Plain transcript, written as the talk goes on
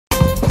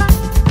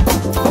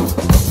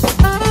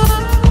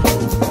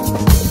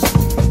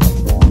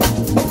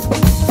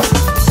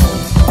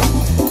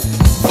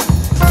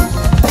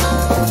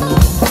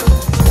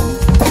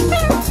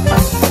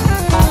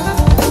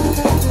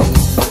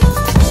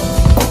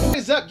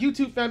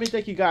YouTube family?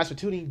 Thank you guys for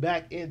tuning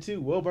back into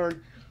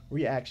Wilburn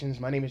Reactions.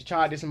 My name is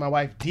Chod. This is my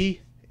wife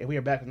D, and we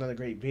are back with another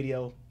great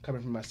video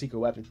coming from my secret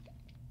weapon.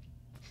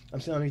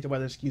 I'm still underneath the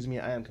weather. Excuse me.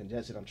 I am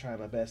congested. I'm trying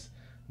my best,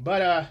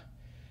 but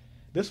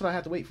this one I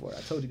have to wait for.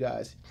 I told you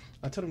guys.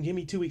 I told them give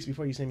me 2 weeks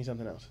before you send me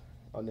something else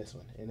on this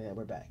one, and then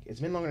we're back.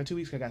 It's been longer than 2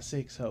 weeks. I got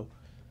sick, so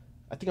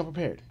I think I'm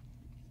prepared.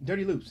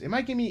 Dirty Loops. It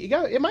might get me.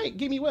 It might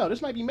get me well.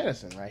 This might be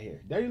medicine right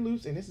here. Dirty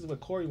Loops, and this is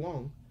with Cory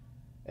Wong,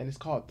 and it's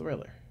called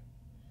Thriller.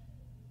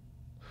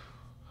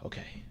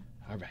 Okay.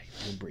 All right.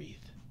 Let me breathe.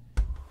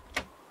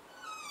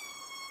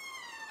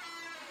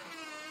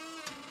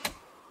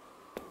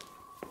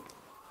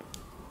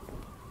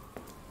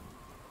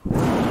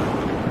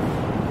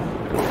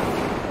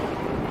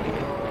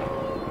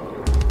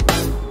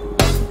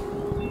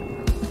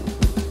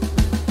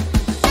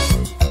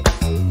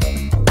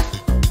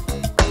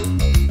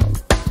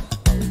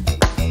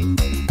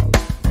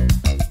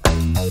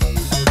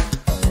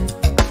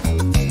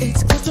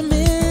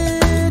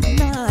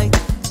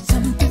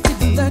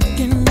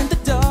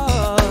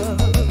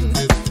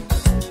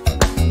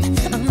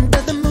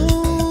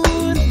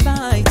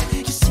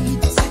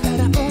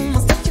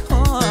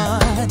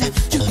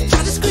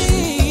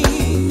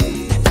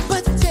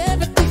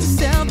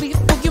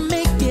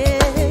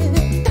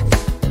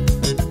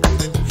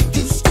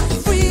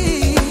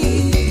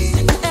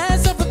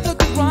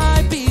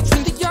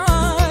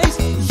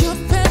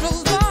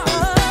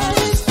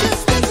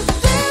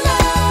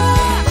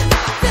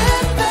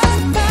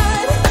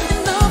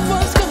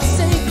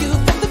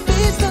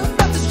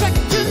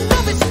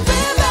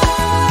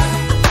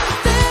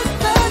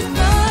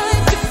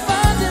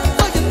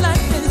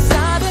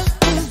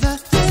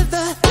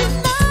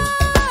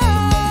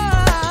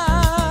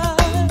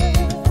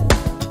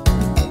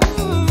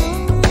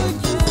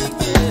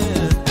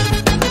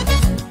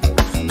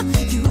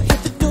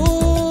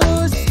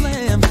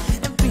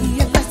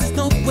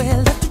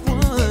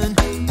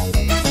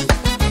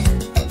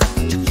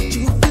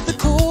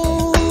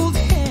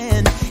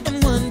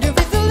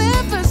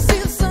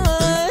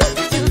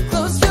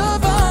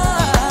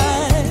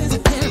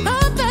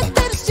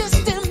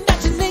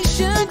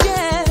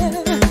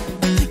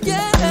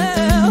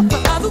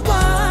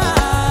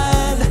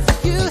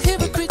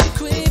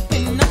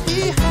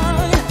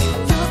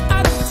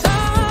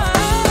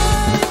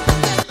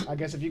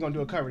 If you're gonna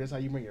do a cover, that's how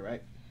you bring it,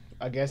 right?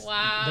 I guess.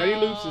 Wow. Dirty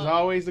Loops is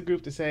always the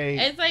group to say.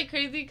 It's like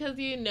crazy because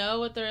you know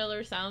what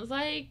Thriller sounds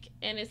like,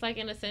 and it's like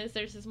in a sense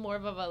there's just more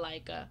of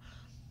a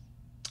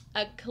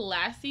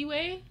classy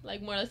way,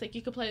 like more or less like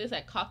you could play this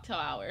at cocktail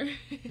hour.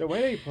 The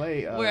way they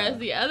play. Whereas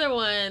the other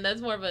one,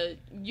 that's more of a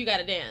you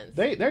gotta dance.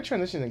 Their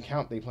transition and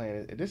count they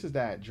playing. This is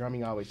that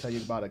drumming I always tell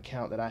you about, a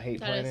count that I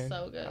hate playing. That is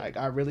so good. Like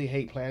I really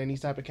hate playing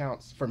these type of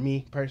counts for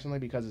me personally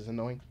because it's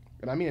annoying,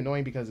 and I mean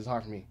annoying because it's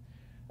hard for me,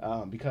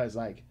 because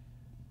like.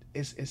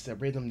 It's a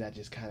rhythm that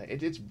just kind of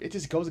it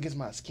just goes against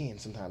my skin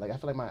sometimes. Like I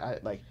feel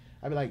like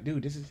I be like,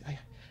 dude, this is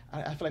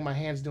I feel like my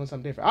hand's doing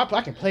something different.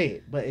 I can play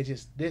it, but it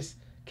just this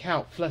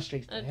count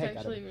frustrates the heck out of me. It's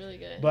actually really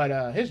good.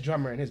 But his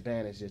drummer and his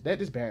band is just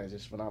this band is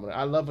just phenomenal.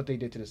 I love what they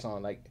did to the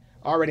song. Like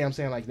already, I'm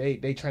saying like they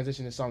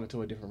transitioned the song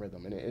into a different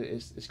rhythm, and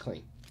it's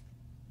clean.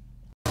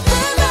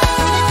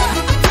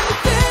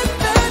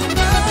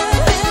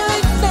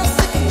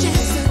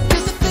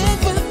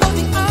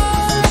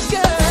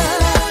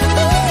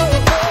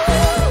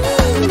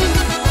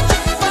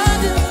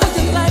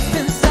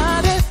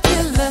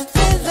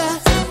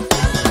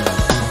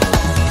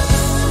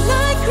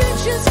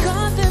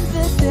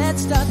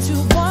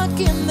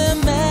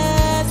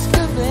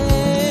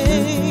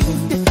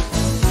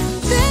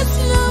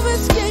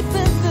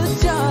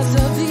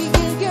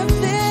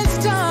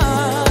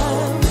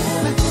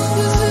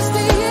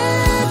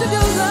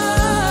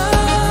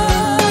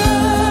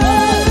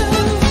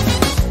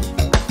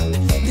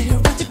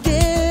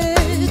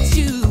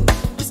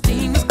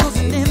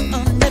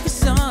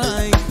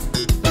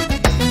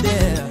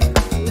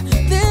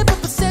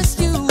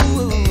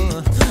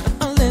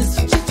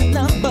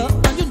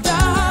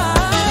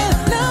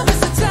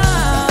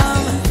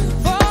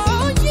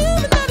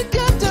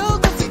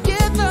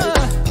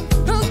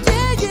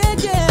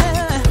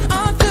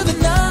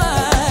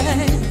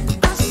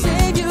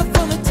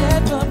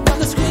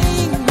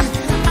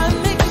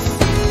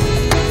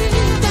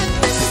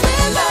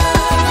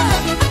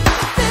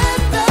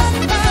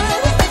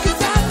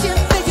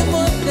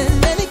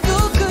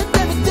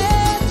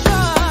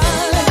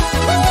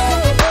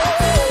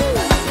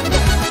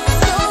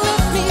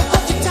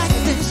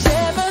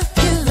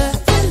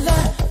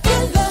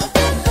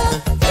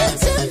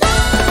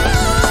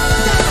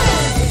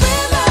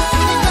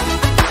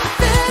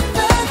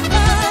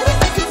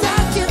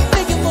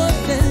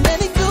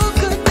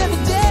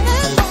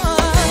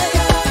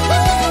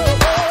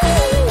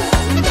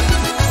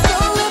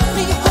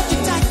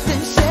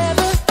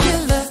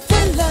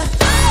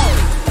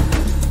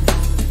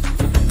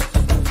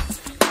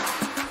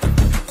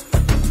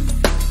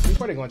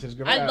 going to this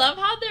girl. I love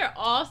how they're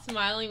all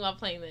smiling while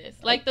playing this.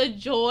 Like the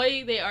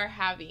joy they are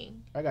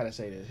having. I gotta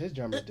say this. His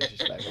drummer is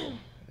disrespectful.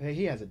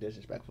 He has a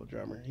disrespectful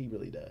drummer. He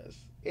really does.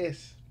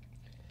 It's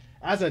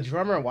as a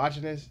drummer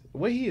watching this,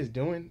 what he is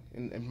doing,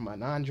 and for my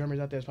non-drummers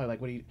out there, it's probably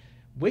like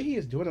what he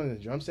is doing on the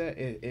drum set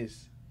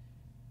is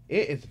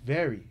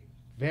very,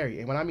 very,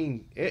 and when I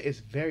mean it is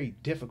very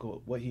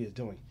difficult what he is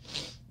doing.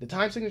 The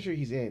time signature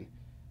he's in,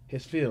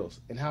 his feels,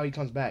 and how he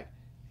comes back,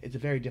 it's a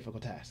very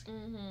difficult task.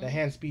 The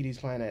hand speed he's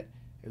playing at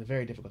is a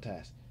very difficult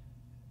task.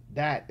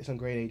 That is some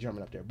grade A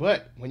drumming up there.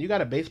 But when you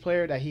got a bass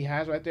player that he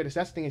has right there, that's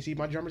the thing. And see,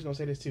 my drummer's gonna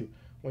say this too.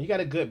 When you got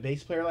a good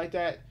bass player like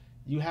that,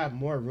 you have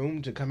more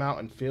room to come out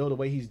and feel the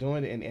way he's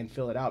doing and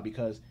fill it out,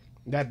 because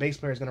that bass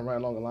player is gonna run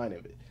along the line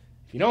of it.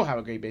 If you don't have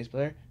a great bass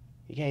player,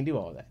 you can't do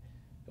all that.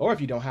 Or if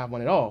you don't have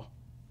one at all,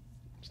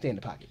 stay in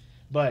the pocket.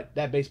 But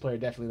that bass player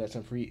definitely lets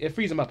him free. It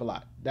frees him up a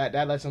lot.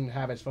 That lets him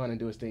have his fun and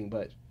do his thing.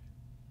 But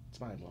it's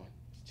mind blowing.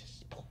 It's just.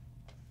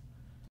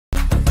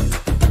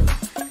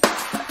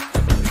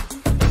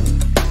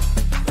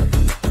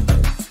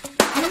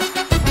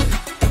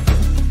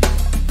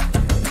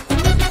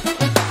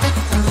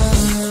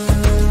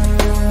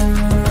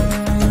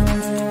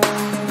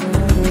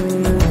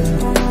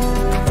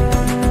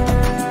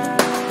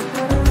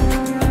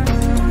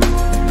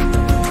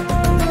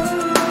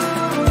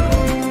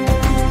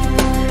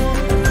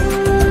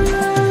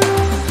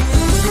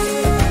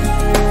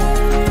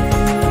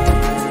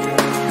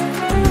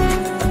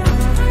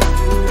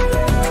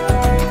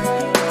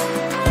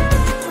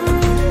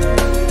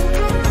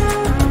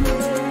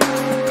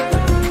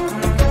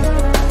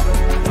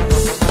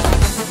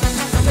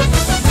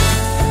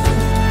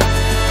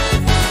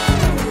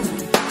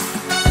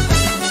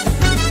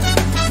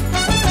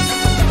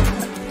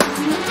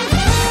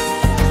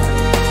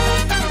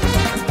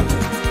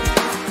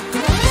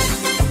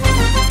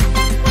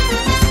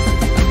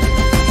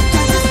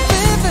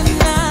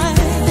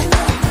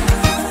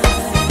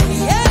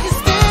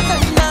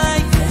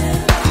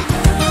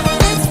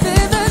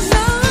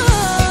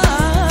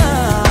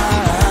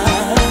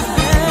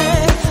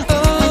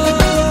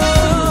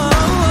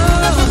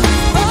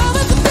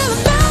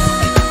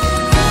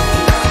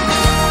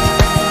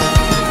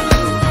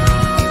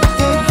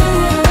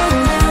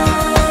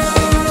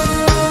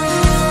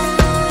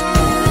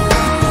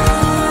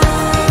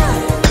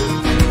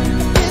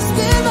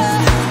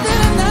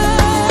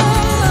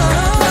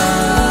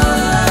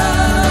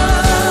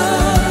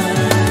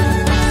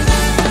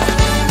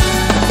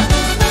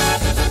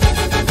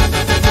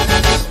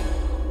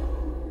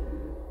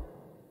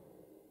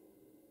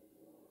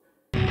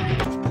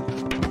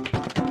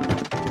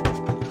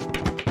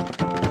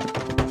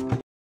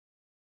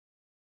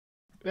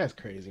 That's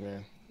crazy,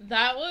 man.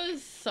 That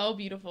was so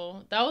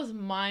beautiful. That was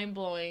mind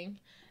blowing.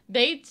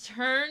 They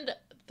turned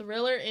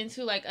Thriller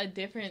into like a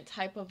different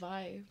type of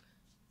vibe.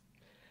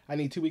 I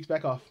need 2 weeks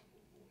back off.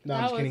 No,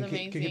 I'm just kidding.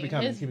 Amazing. Keep it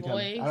coming. His Keep it coming.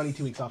 voice. I don't need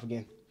 2 weeks off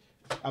again.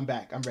 I'm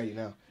back. I'm ready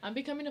now. I'm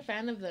becoming a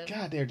fan of them.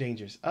 God, they're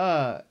dangerous.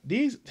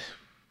 These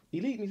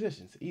elite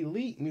musicians.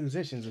 Elite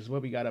musicians is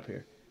what we got up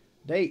here.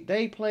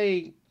 They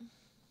play.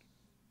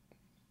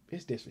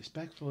 It's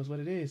disrespectful is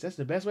what it is. That's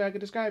the best way I could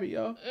describe it,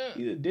 yo.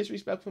 These are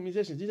disrespectful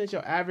musicians. These ain't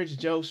your average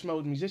Joe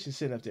Schmo musicians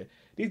sitting up there.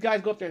 These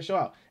guys go up there and show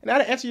out. And now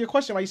to answer your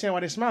question, why you saying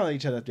why they're smiling at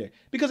each other up there?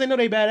 Because they know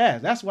they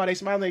badass. That's why they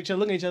smiling at each other,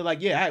 looking at each other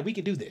like, yeah, all right, we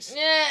can do this.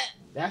 Yeah.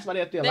 That's why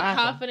they up there Their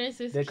laughing.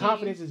 confidence is Their key.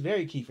 confidence is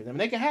very key for them. And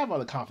they can have all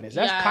the confidence.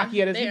 That's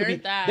cocky as they you could be.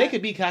 that. They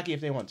could be cocky if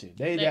they want to.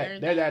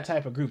 They're that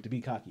type of group to be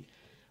cocky.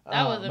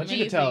 That was but amazing.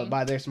 you can tell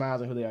by their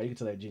smiles and who they are. You can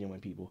tell they're genuine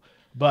people.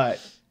 But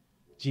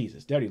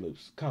Jesus, Dirty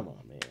Loops, come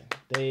on,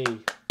 man.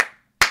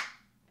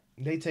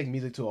 They take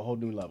music to a whole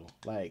new level.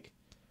 Like,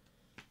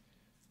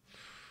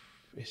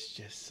 it's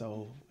just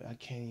so, I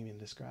can't even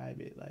describe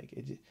it. Like,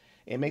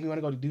 it makes me want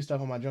to go do stuff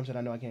on my drum set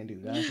I know I can't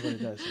do. That's what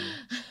it does to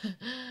me.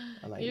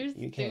 I'm like,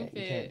 you can't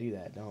do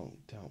that. Don't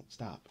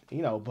stop.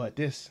 You know, but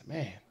this,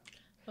 man.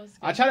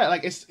 I try to,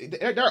 like,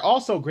 they're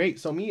all so great.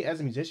 So me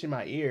as a musician,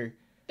 my ear.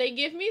 They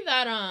give me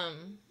that,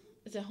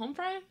 is it home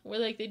fry? Where,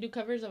 like, they do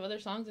covers of other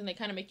songs and they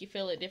kind of make you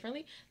feel it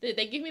differently.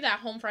 They give me that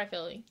home fry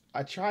feeling.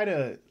 I try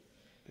to,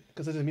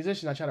 because as a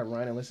musician, I try to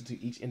run and listen to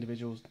each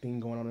individual thing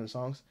going on in the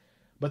songs.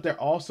 But they're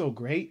all so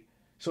great,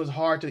 so it's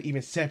hard to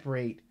even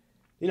separate.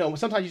 You know,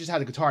 sometimes you just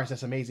have the guitarist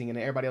that's amazing, and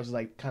then everybody else is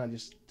like kind of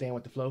just staying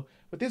with the flow.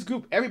 But this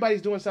group,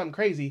 everybody's doing something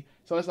crazy,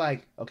 so it's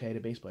like, okay, the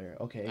bass player,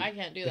 okay, I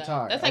can't do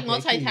guitar, that. That's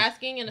like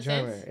multitasking in a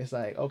drummer. sense. It's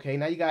like, okay,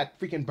 now you got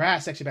freaking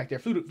brass section back there,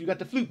 flute. You got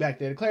the flute back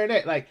there, the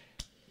clarinet. Like,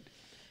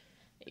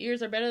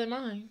 yours are better than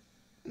mine.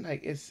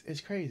 Like,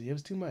 it's crazy. It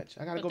was too much.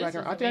 I gotta go back.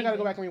 I think I gotta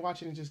go back and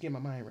rewatch it and just get my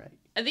mind right.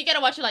 I think you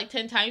gotta watch it like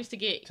 10 times to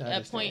get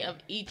a point of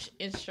each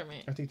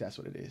instrument. I think that's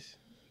what it is.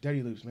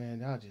 Dirty Loops, man.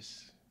 Y'all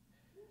just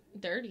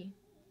dirty.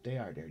 They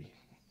are dirty,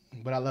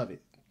 but I love it.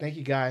 Thank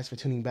you guys for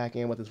tuning back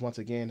in with us once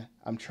again.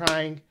 I'm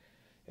trying.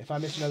 If I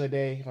miss another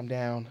day, if I'm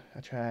down, I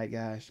tried,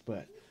 guys.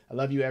 But I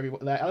love you,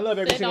 everyone. I love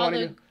every single one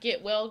of you.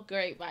 Get well,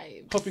 great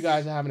vibes. Hope you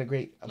guys are having a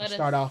great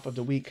start off of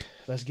the week.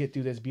 Let's get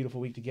through this beautiful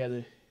week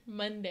together.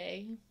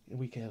 Monday. And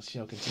we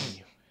shall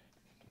continue.